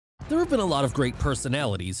There have been a lot of great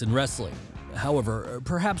personalities in wrestling. However,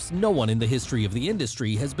 perhaps no one in the history of the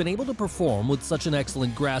industry has been able to perform with such an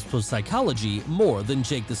excellent grasp of psychology more than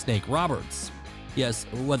Jake the Snake Roberts. Yes,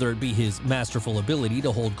 whether it be his masterful ability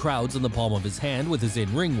to hold crowds in the palm of his hand with his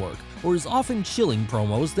in-ring work, or his often chilling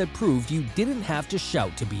promos that proved you didn't have to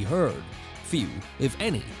shout to be heard. Few, if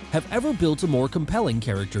any, have ever built a more compelling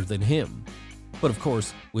character than him. But of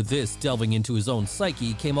course, with this delving into his own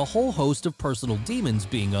psyche came a whole host of personal demons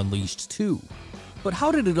being unleashed too. But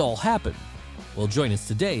how did it all happen? Well, join us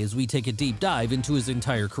today as we take a deep dive into his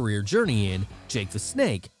entire career journey in Jake the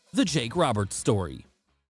Snake, the Jake Roberts story.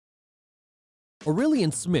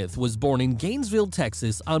 Aurelian Smith was born in Gainesville,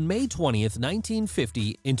 Texas on May 20,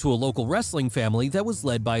 1950 into a local wrestling family that was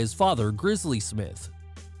led by his father, Grizzly Smith.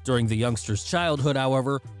 During the youngster's childhood,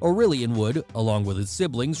 however, Aurelian would, along with his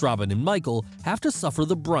siblings Robin and Michael, have to suffer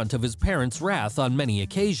the brunt of his parents' wrath on many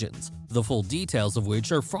occasions, the full details of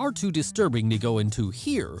which are far too disturbing to go into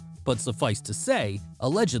here, but suffice to say,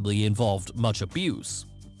 allegedly involved much abuse.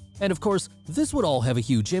 And of course, this would all have a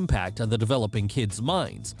huge impact on the developing kids'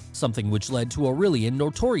 minds, something which led to Aurelian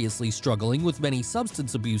notoriously struggling with many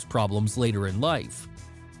substance abuse problems later in life.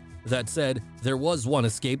 That said, there was one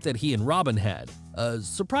escape that he and Robin had, a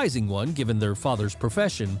surprising one given their father's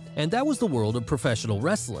profession, and that was the world of professional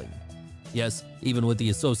wrestling. Yes, even with the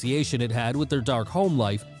association it had with their dark home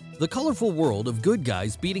life, the colorful world of good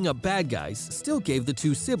guys beating up bad guys still gave the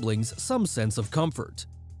two siblings some sense of comfort.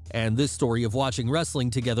 And this story of watching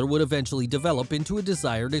wrestling together would eventually develop into a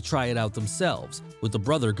desire to try it out themselves, with the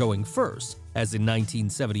brother going first, as in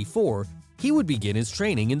 1974, he would begin his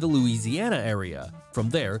training in the Louisiana area, from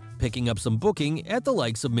there picking up some booking at the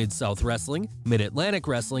likes of Mid-South Wrestling, Mid-Atlantic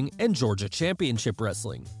Wrestling, and Georgia Championship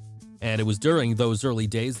Wrestling. And it was during those early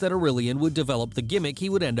days that Aurelian would develop the gimmick he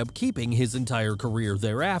would end up keeping his entire career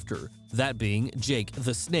thereafter, that being Jake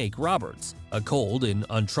the Snake Roberts, a cold and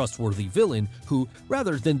untrustworthy villain who,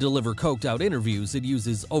 rather than deliver coked-out interviews and use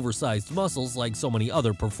his oversized muscles like so many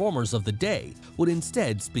other performers of the day, would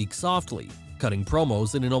instead speak softly, cutting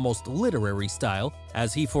promos in an almost literary style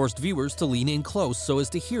as he forced viewers to lean in close so as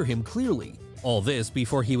to hear him clearly. All this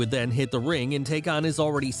before he would then hit the ring and take on his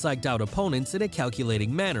already psyched-out opponents in a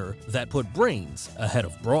calculating manner that put brains ahead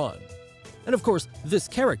of brawn. And of course, this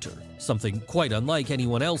character, something quite unlike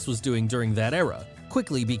anyone else was doing during that era,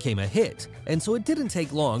 quickly became a hit, and so it didn't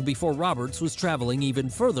take long before Roberts was traveling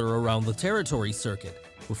even further around the territory circuit,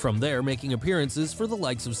 from there making appearances for the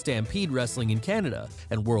likes of Stampede Wrestling in Canada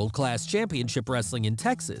and World Class Championship Wrestling in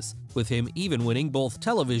Texas, with him even winning both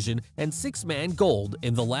television and six-man gold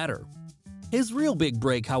in the latter. His real big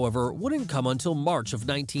break, however, wouldn't come until March of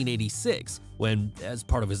 1986, when, as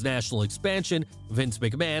part of his national expansion, Vince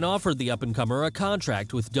McMahon offered the up-and-comer a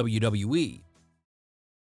contract with WWE.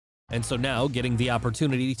 And so now, getting the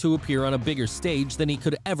opportunity to appear on a bigger stage than he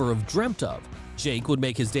could ever have dreamt of, Jake would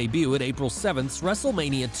make his debut at April 7th's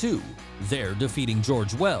WrestleMania 2, there defeating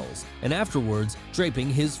George Wells, and afterwards draping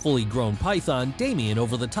his fully grown python Damien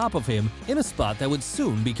over the top of him in a spot that would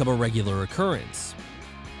soon become a regular occurrence.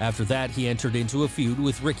 After that, he entered into a feud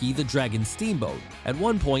with Ricky the Dragon Steamboat, at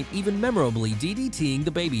one point even memorably DDTing the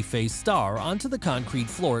babyface Star onto the concrete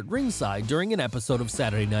floor at ringside during an episode of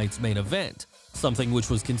Saturday Night's Main Event, something which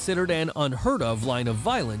was considered an unheard-of line of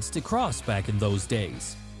violence to cross back in those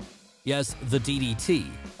days. Yes, the DDT,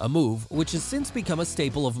 a move which has since become a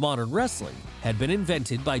staple of modern wrestling, had been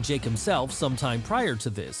invented by Jake himself sometime prior to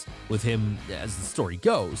this, with him, as the story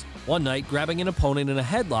goes, one night grabbing an opponent in a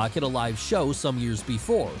headlock at a live show some years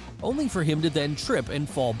before, only for him to then trip and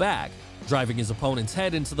fall back, driving his opponent's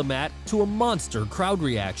head into the mat to a monster crowd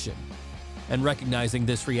reaction. And recognizing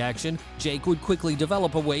this reaction, Jake would quickly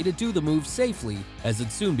develop a way to do the move safely, as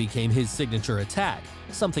it soon became his signature attack,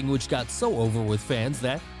 something which got so over with fans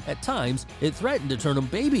that, at times, it threatened to turn him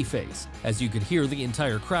babyface, as you could hear the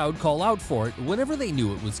entire crowd call out for it whenever they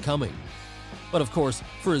knew it was coming. But of course,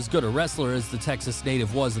 for as good a wrestler as the Texas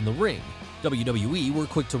native was in the ring, WWE were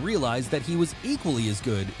quick to realize that he was equally as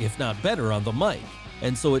good, if not better, on the mic.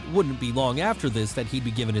 And so it wouldn't be long after this that he'd be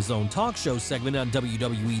given his own talk show segment on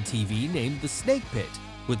WWE TV named The Snake Pit,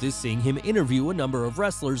 with this seeing him interview a number of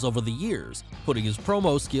wrestlers over the years, putting his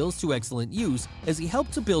promo skills to excellent use as he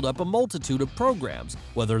helped to build up a multitude of programs,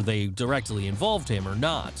 whether they directly involved him or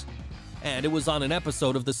not. And it was on an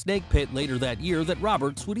episode of The Snake Pit later that year that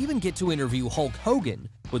Roberts would even get to interview Hulk Hogan,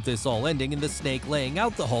 with this all ending in the Snake laying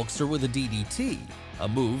out the Hulkster with a DDT, a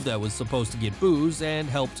move that was supposed to get boos and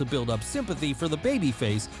help to build up sympathy for the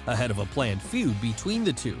babyface ahead of a planned feud between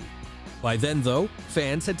the two. By then, though,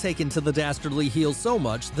 fans had taken to the dastardly heel so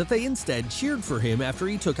much that they instead cheered for him after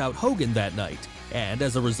he took out Hogan that night, and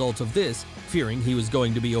as a result of this, fearing he was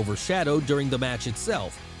going to be overshadowed during the match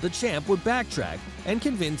itself, the champ would backtrack and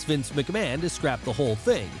convince Vince McMahon to scrap the whole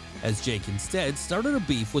thing, as Jake instead started a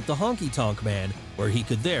beef with the Honky Tonk Man, where he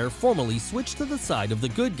could there formally switch to the side of the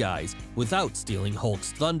good guys without stealing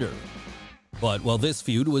Hulk's thunder. But while this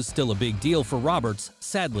feud was still a big deal for Roberts,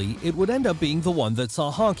 sadly, it would end up being the one that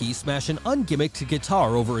saw Honky smash an ungimmicked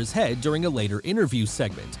guitar over his head during a later interview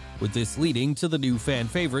segment, with this leading to the new fan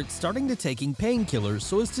favorite starting to taking painkillers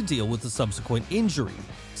so as to deal with the subsequent injury,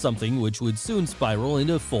 something which would soon spiral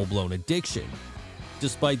into full-blown addiction.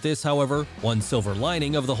 Despite this, however, one silver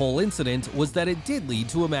lining of the whole incident was that it did lead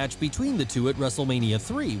to a match between the two at WrestleMania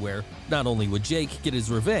 3, where not only would Jake get his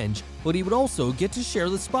revenge, but he would also get to share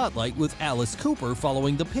the spotlight with Alice Cooper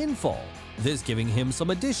following the pinfall, this giving him some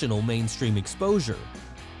additional mainstream exposure.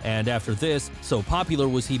 And after this, so popular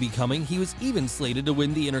was he becoming, he was even slated to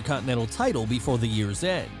win the Intercontinental title before the year's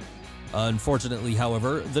end. Unfortunately,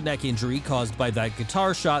 however, the neck injury caused by that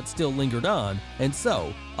guitar shot still lingered on, and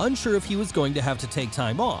so, unsure if he was going to have to take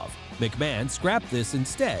time off, McMahon scrapped this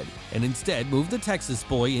instead, and moved the Texas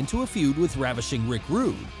boy into a feud with ravishing Rick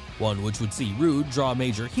Rude, one which would see Rude draw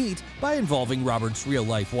major heat by involving Roberts'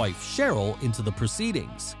 real-life wife Cheryl into the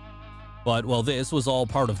proceedings. But while this was all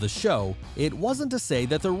part of the show, it wasn't to say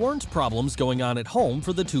that there weren't problems going on at home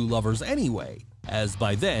for the two lovers anyway, as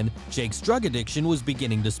by then, Jake's drug addiction was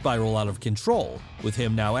beginning to spiral out of control, with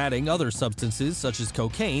him now adding other substances such as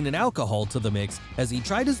cocaine and alcohol to the mix as he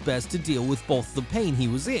tried his best to deal with both the pain he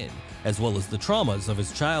was in, as well as the traumas of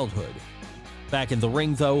his childhood. Back in the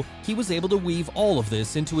ring, though, he was able to weave all of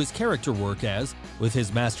this into his character work as, with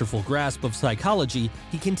his masterful grasp of psychology,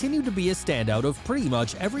 he continued to be a standout of pretty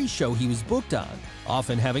much every show he was booked on,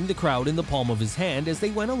 often having the crowd in the palm of his hand as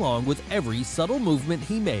they went along with every subtle movement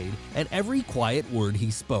he made and every quiet word he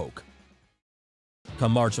spoke.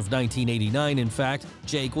 Come March of 1989, in fact,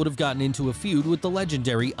 Jake would have gotten into a feud with the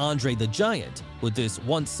legendary Andre the Giant, with this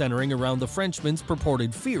once centering around the Frenchman's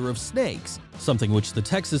purported fear of snakes, something which the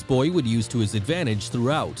Texas boy would use to his advantage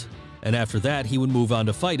throughout. And after that, he would move on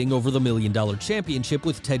to fighting over the $1 Million Championship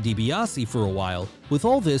with Ted DiBiase for a while, with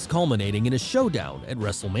all this culminating in a showdown at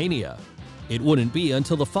WrestleMania. It wouldn't be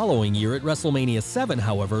until the following year at WrestleMania 7,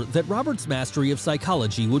 however, that Roberts' mastery of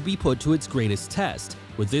psychology would be put to its greatest test,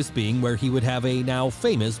 with this being where he would have a now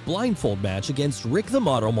famous blindfold match against Rick the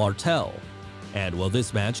Model Martel. And while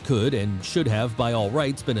this match could and should have by all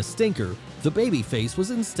rights been a stinker, the babyface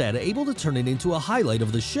was instead able to turn it into a highlight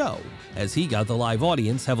of the show, as he got the live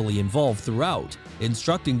audience heavily involved throughout,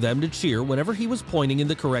 instructing them to cheer whenever he was pointing in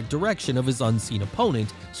the correct direction of his unseen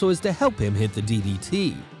opponent so as to help him hit the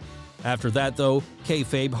DDT. After that, though,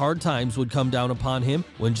 kayfabe hard times would come down upon him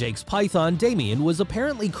when Jake's python Damien was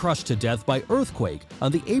apparently crushed to death by earthquake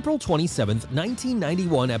on the April 27,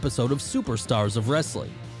 1991 episode of Superstars of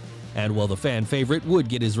Wrestling. And while the fan favorite would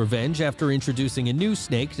get his revenge after introducing a new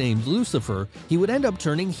snake named Lucifer, he would end up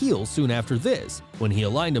turning heel soon after this, when he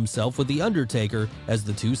aligned himself with The Undertaker as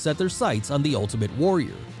the two set their sights on the Ultimate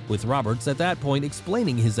Warrior, with Roberts at that point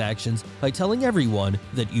explaining his actions by telling everyone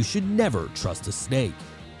that you should never trust a snake.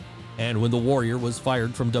 And when the Warrior was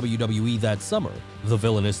fired from WWE that summer, the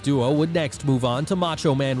villainous duo would next move on to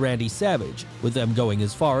Macho Man Randy Savage, with them going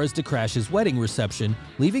as far as to crash his wedding reception,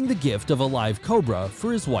 leaving the gift of a live cobra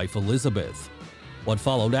for his wife Elizabeth. What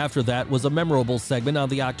followed after that was a memorable segment on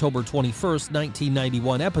the October 21,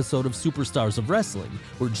 1991 episode of Superstars of Wrestling,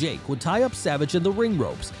 where Jake would tie up Savage in the ring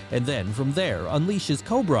ropes, and then from there unleash his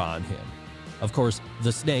cobra on him. Of course,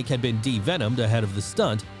 the snake had been de-venomed ahead of the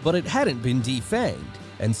stunt, but it hadn't been defanged.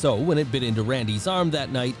 And so, when it bit into Randy's arm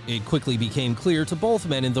that night, it quickly became clear to both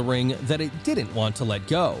men in the ring that it didn't want to let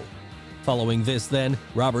go. Following this then,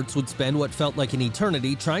 Roberts would spend what felt like an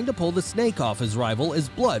eternity trying to pull the snake off his rival as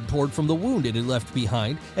blood poured from the wound it had left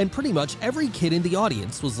behind, and pretty much every kid in the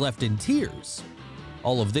audience was left in tears.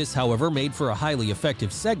 All of this, however, made for a highly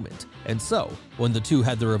effective segment, and so, when the two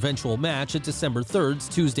had their eventual match at December 3rd's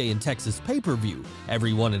Tuesday in Texas pay-per-view,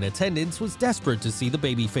 everyone in attendance was desperate to see the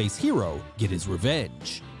babyface hero get his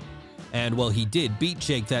revenge. And while he did beat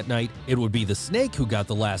Jake that night, it would be the snake who got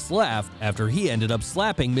the last laugh after he ended up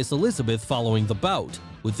slapping Miss Elizabeth following the bout,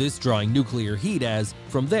 with this drawing nuclear heat as,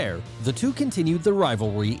 from there, the two continued the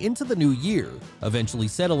rivalry into the new year, eventually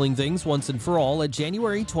settling things once and for all at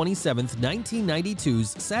January 27,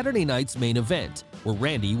 1992's Saturday night's main event, where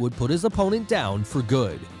Randy would put his opponent down for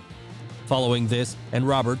good. Following this, and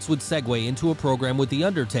Roberts would segue into a program with The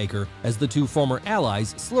Undertaker as the two former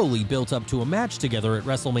allies slowly built up to a match together at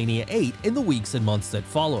WrestleMania 8 in the weeks and months that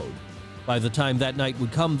followed. By the time that night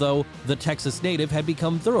would come, though, the Texas native had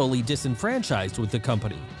become thoroughly disenfranchised with the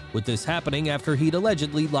company, with this happening after he'd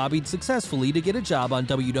allegedly lobbied successfully to get a job on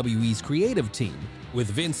WWE's creative team, with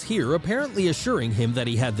Vince here apparently assuring him that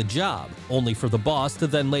he had the job, only for the boss to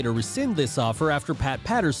then later rescind this offer after Pat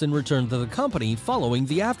Patterson returned to the company following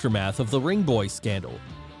the aftermath of the Ring Boy scandal.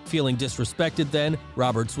 Feeling disrespected then,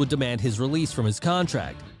 Roberts would demand his release from his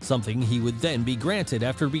contract, something he would then be granted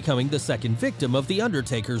after becoming the second victim of The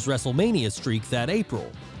Undertaker's WrestleMania streak that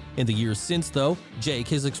April. In the years since, though, Jake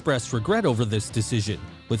has expressed regret over this decision,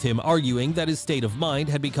 with him arguing that his state of mind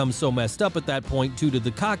had become so messed up at that point due to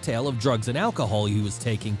the cocktail of drugs and alcohol he was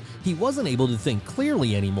taking, he wasn't able to think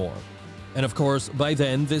clearly anymore. And of course, by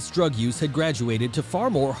then, this drug use had graduated to far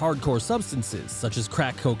more hardcore substances, such as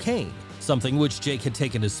crack cocaine, something which Jake had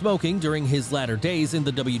taken to smoking during his latter days in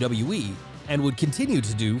the WWE, and would continue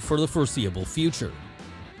to do for the foreseeable future.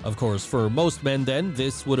 Of course, for most men then,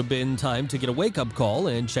 this would have been time to get a wake-up call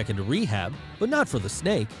and check into rehab, but not for the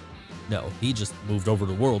Snake. No, he just moved over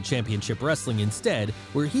to World Championship Wrestling instead,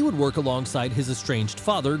 where he would work alongside his estranged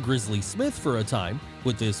father, Grizzly Smith, for a time,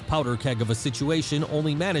 with this powder keg of a situation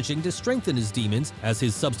only managing to strengthen his demons as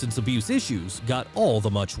his substance abuse issues got all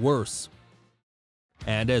the much worse.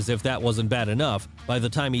 And as if that wasn't bad enough, by the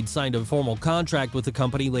time he'd signed a formal contract with the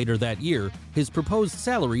company later that year, his proposed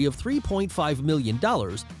salary of $3.5 million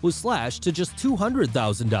was slashed to just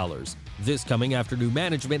 $200,000. This coming after new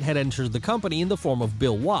management had entered the company in the form of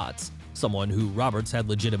Bill Watts, someone who Roberts had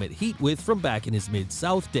legitimate heat with from back in his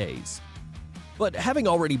Mid-South days. But having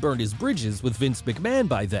already burned his bridges with Vince McMahon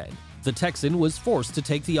by then, the Texan was forced to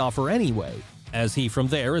take the offer anyway, as he from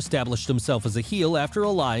there established himself as a heel after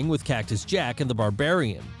allying with Cactus Jack and the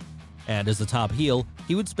Barbarian. And as a top heel,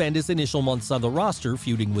 he would spend his initial months on the roster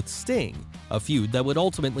feuding with Sting, a feud that would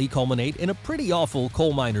ultimately culminate in a pretty awful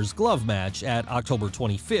coal miner's glove match at October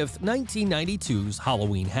 25, 1992's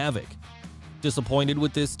Halloween Havoc. Disappointed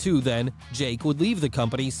with this too then, Jake would leave the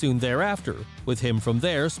company soon thereafter, with him from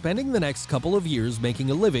there spending the next couple of years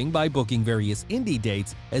making a living by booking various indie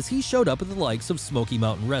dates as he showed up at the likes of Smoky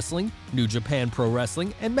Mountain Wrestling, New Japan Pro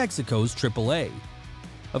Wrestling, and Mexico's AAA.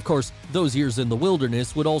 Of course, those years in the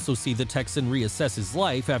wilderness would also see the Texan reassess his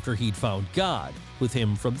life after he'd found God, with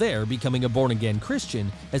him from there becoming a born-again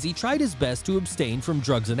Christian as he tried his best to abstain from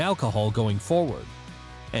drugs and alcohol going forward.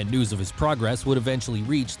 And news of his progress would eventually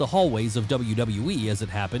reach the hallways of WWE as it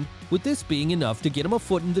happened, with this being enough to get him a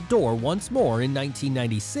foot in the door once more in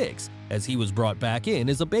 1996, as he was brought back in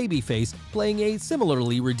as a babyface playing a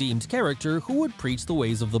similarly redeemed character who would preach the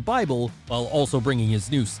ways of the Bible while also bringing his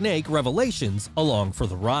new snake, Revelations, along for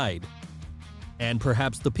the ride. And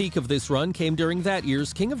perhaps the peak of this run came during that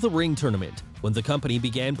year's King of the Ring tournament, when the company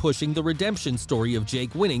began pushing the redemption story of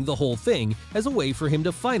Jake winning the whole thing as a way for him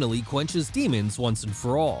to finally quench his demons once and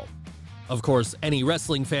for all. Of course, any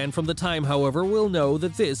wrestling fan from the time, however, will know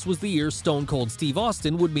that this was the year Stone Cold Steve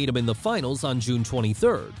Austin would meet him in the finals on June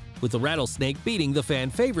 23rd, with the Rattlesnake beating the fan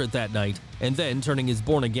favorite that night and then turning his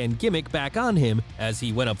born-again gimmick back on him as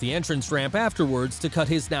he went up the entrance ramp afterwards to cut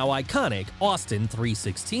his now iconic Austin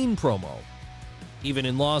 316 promo. Even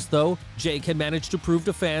in loss, though, Jake had managed to prove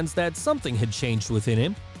to fans that something had changed within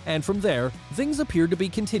him, and from there, things appeared to be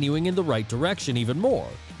continuing in the right direction even more,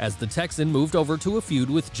 as the Texan moved over to a feud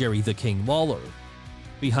with Jerry the King Lawler.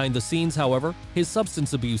 Behind the scenes, however, his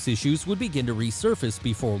substance abuse issues would begin to resurface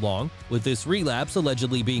before long, with this relapse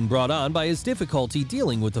allegedly being brought on by his difficulty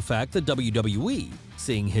dealing with the fact that WWE,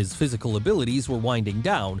 seeing his physical abilities were winding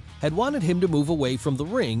down, had wanted him to move away from the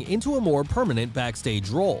ring into a more permanent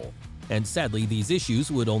backstage role. And sadly, these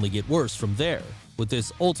issues would only get worse from there, with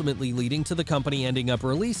this ultimately leading to the company ending up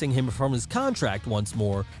releasing him from his contract once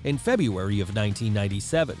more in February of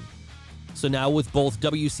 1997. So now with both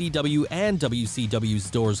WCW and WCW's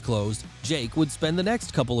doors closed, Jake would spend the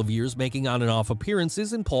next couple of years making on and off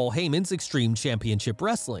appearances in Paul Heyman's Extreme Championship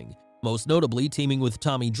Wrestling, most notably teaming with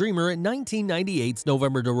Tommy Dreamer at 1998's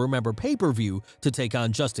November to Remember pay-per-view to take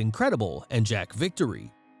on Just Incredible and Jack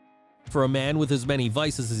Victory. For a man with as many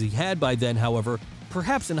vices as he had by then, however,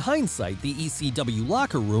 perhaps in hindsight, the ECW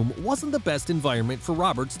locker room wasn't the best environment for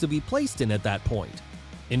Roberts to be placed in at that point.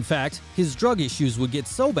 In fact, his drug issues would get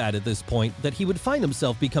so bad at this point that he would find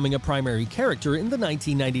himself becoming a primary character in the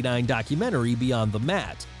 1999 documentary Beyond the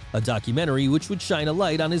Mat, a documentary which would shine a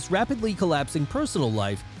light on his rapidly collapsing personal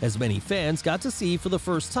life as many fans got to see for the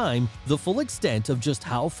first time the full extent of just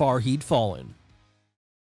how far he'd fallen.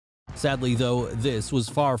 Sadly, though, this was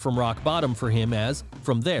far from rock bottom for him as,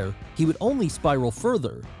 from there, he would only spiral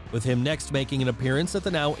further, with him next making an appearance at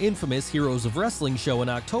the now infamous Heroes of Wrestling show in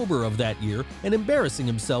October of that year and embarrassing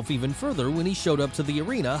himself even further when he showed up to the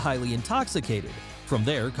arena highly intoxicated, from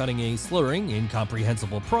there cutting a slurring,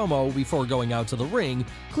 incomprehensible promo before going out to the ring,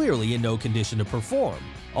 clearly in no condition to perform,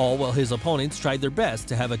 all while his opponents tried their best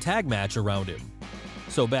to have a tag match around him.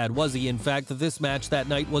 So bad was he, in fact, that this match that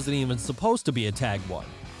night wasn't even supposed to be a tag one.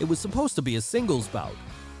 It was supposed to be a singles bout.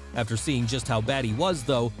 After seeing just how bad he was,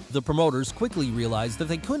 though, the promoters quickly realized that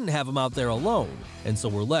they couldn't have him out there alone, and so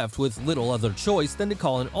were left with little other choice than to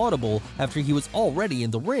call an audible after he was already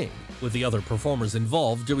in the ring, with the other performers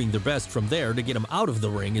involved doing their best from there to get him out of the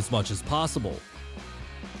ring as much as possible.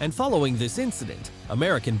 And following this incident,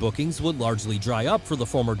 American bookings would largely dry up for the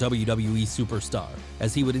former WWE superstar,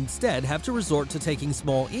 as he would instead have to resort to taking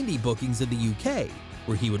small indie bookings in the UK,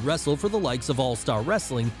 where he would wrestle for the likes of All Star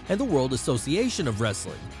Wrestling and the World Association of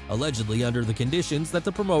Wrestling, allegedly under the conditions that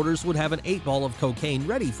the promoters would have an 8-ball of cocaine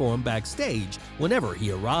ready for him backstage whenever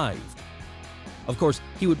he arrived. Of course,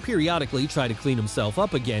 he would periodically try to clean himself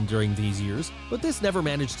up again during these years, but this never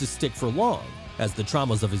managed to stick for long, as the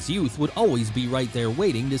traumas of his youth would always be right there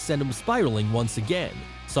waiting to send him spiraling once again,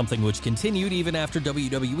 something which continued even after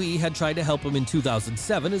WWE had tried to help him in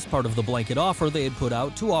 2007 as part of the blanket offer they had put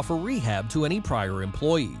out to offer rehab to any prior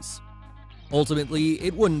employees. Ultimately,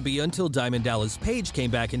 it wouldn't be until Diamond Dallas Page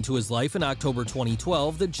came back into his life in October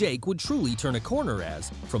 2012 that Jake would truly turn a corner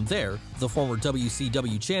as, from there, the former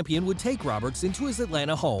WCW champion would take Roberts into his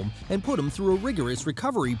Atlanta home and put him through a rigorous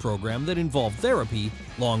recovery program that involved therapy,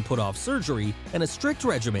 long put-off surgery, and a strict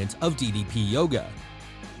regimen of DDP yoga.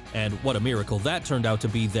 And what a miracle that turned out to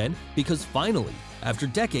be then, because finally, after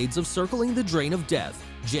decades of circling the drain of death,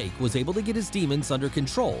 Jake was able to get his demons under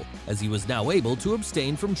control, as he was now able to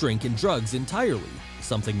abstain from drink and drugs entirely,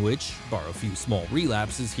 something which, bar a few small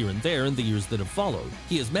relapses here and there in the years that have followed,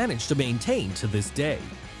 he has managed to maintain to this day.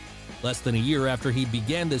 Less than a year after he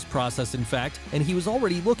began this process, in fact, and he was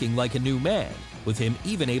already looking like a new man, with him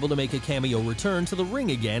even able to make a cameo return to the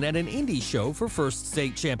ring again at an indie show for First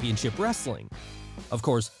State Championship Wrestling. Of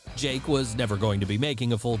course, Jake was never going to be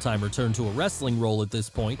making a full-time return to a wrestling role at this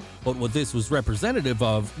point, but what this was representative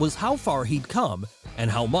of was how far he'd come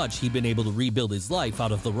and how much he'd been able to rebuild his life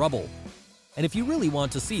out of the rubble. And if you really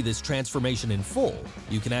want to see this transformation in full,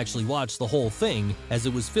 you can actually watch the whole thing as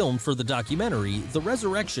it was filmed for the documentary The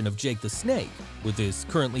Resurrection of Jake the Snake, with this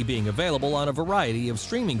currently being available on a variety of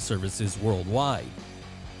streaming services worldwide.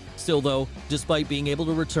 Still though, despite being able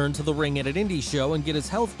to return to the ring at an indie show and get his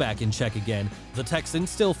health back in check again, the Texan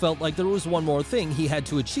still felt like there was one more thing he had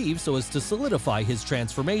to achieve so as to solidify his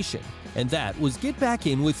transformation, and that was get back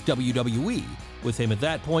in with WWE, with him at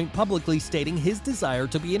that point publicly stating his desire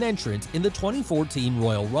to be an entrant in the 2014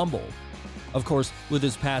 Royal Rumble. Of course, with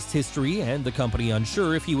his past history and the company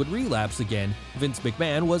unsure if he would relapse again, Vince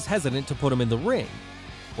McMahon was hesitant to put him in the ring.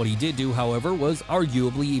 What he did do, however, was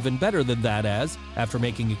arguably even better than that as, after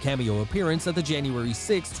making a cameo appearance at the January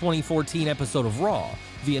 6, 2014 episode of Raw,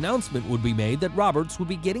 the announcement would be made that Roberts would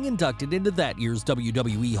be getting inducted into that year's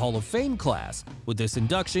WWE Hall of Fame class, with this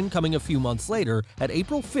induction coming a few months later at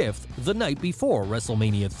April 5th, the night before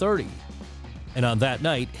WrestleMania 30. And on that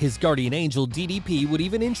night, his guardian angel DDP would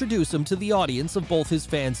even introduce him to the audience of both his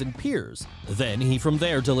fans and peers. Then he from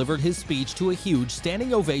there delivered his speech to a huge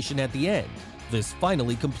standing ovation at the end, this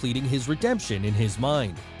finally completing his redemption in his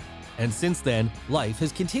mind. And since then, life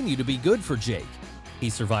has continued to be good for Jake. He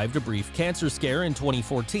survived a brief cancer scare in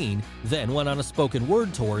 2014, then went on a spoken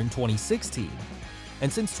word tour in 2016.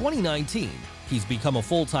 And since 2019, he's become a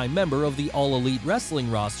full-time member of the All Elite Wrestling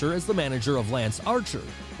roster as the manager of Lance Archer,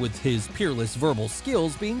 with his peerless verbal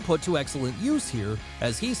skills being put to excellent use here,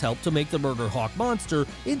 as he's helped to make the Murder Hawk Monster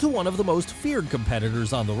into one of the most feared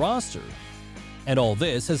competitors on the roster. And all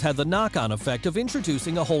this has had the knock-on effect of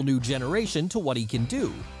introducing a whole new generation to what he can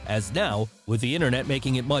do, as now, with the internet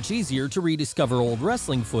making it much easier to rediscover old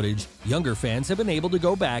wrestling footage, younger fans have been able to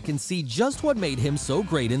go back and see just what made him so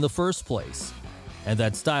great in the first place. And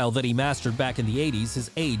that style that he mastered back in the 80s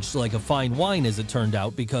has aged like a fine wine as it turned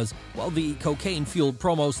out, because while the cocaine-fueled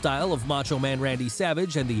promo style of Macho Man Randy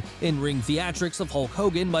Savage and the in-ring theatrics of Hulk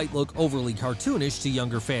Hogan might look overly cartoonish to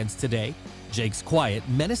younger fans today, Jake's quiet,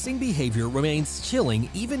 menacing behavior remains chilling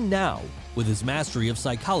even now, with his mastery of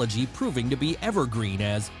psychology proving to be evergreen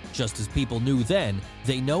as, just as people knew then,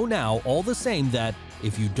 they know now all the same that,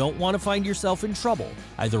 if you don't want to find yourself in trouble,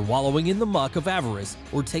 either wallowing in the muck of avarice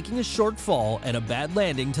or taking a short fall and a bad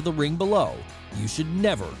landing to the ring below, you should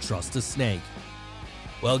never trust a snake.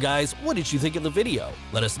 Well guys, what did you think of the video?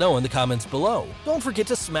 Let us know in the comments below. Don't forget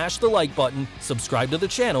to smash the like button, subscribe to the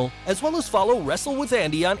channel, as well as follow Wrestle with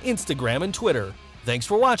Andy on Instagram and Twitter. Thanks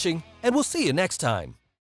for watching, and we'll see you next time.